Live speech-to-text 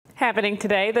Happening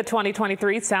today, the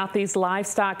 2023 Southeast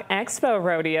Livestock Expo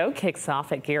Rodeo kicks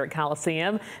off at Garrett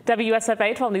Coliseum.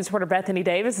 WSFA 12 News reporter Bethany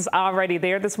Davis is already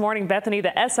there this morning. Bethany,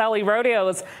 the SLE Rodeo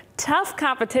is tough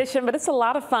competition, but it's a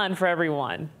lot of fun for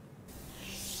everyone.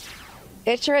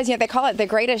 It sure is. They call it the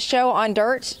greatest show on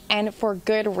dirt, and for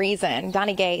good reason.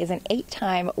 Donnie Gay is an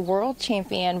 8-time world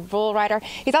champion bull rider.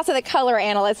 He's also the color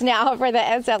analyst now for the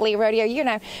SLE Rodeo. You and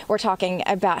I were talking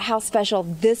about how special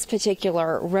this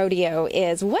particular rodeo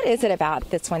is. What is it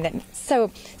about this one that's so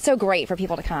great for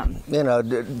people to come? You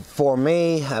know, for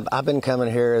me, I've been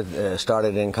coming here,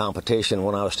 started in competition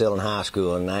when I was still in high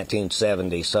school in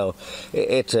 1970. So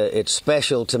it's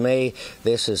special to me.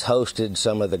 This has hosted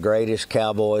some of the greatest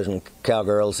cowboys and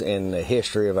cowgirls in the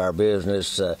history of our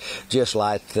business, just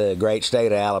like the great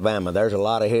state of Alabama. There's a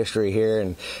lot of history here,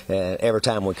 and every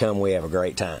time we come, we have a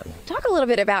great time. Talk a little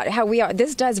bit about how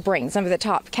this does bring some of the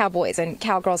top cowboys and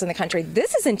cowgirls in the country.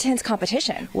 This is intense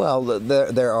competition. Well,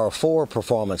 there are 4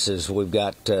 performances. We've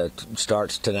got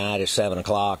starts tonight at 7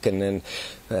 o'clock, and then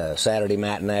Saturday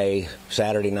matinee,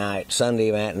 Saturday night,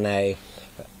 Sunday matinee.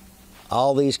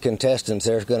 All these contestants,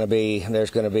 there's going to be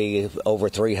over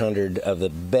 300 of the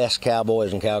best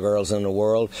cowboys and cowgirls in the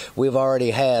world. We've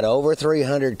already had over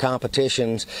 300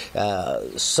 competitions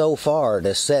so far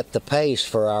to set the pace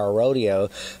for our rodeo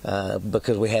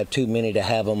because we had too many to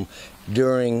have them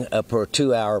during a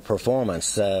 2-hour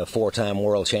performance. 4-time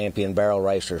world champion barrel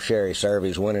racer Sherry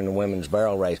Servy's winning the women's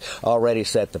barrel race already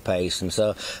set the pace, and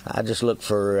so I just look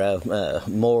for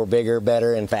more, bigger,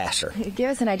 better, and faster.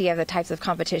 Give us an idea of the types of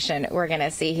competition we're going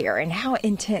to see here and how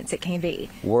intense it can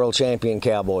be. World champion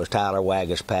cowboys Tyler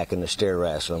Waggas packing the steer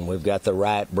wrestling. We've got the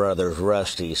Wright brothers,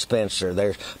 Rusty, Spencer.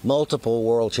 There's multiple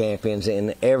world champions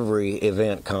in every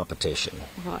event competition.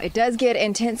 Well, it does get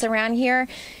intense around here,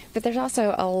 but there's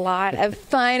also a lot of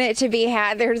fun to be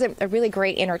had. There's a really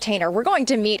great entertainer we're going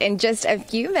to meet in just a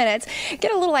few minutes.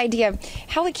 Get a little idea of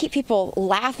how we keep people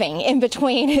laughing in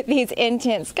between these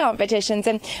intense competitions.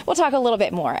 And we'll talk a little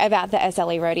bit more about the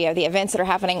SLE Rodeo, the events that are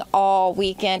happening all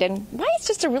weekend, and why it's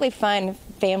just a really fun,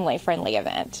 family-friendly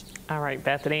event. All right,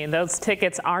 Bethany, and those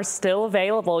tickets are still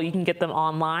available. You can get them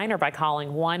online or by calling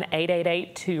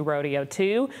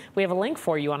 1-888-2-RODEO-2. We have a link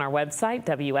for you on our website,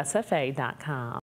 WSFA.com.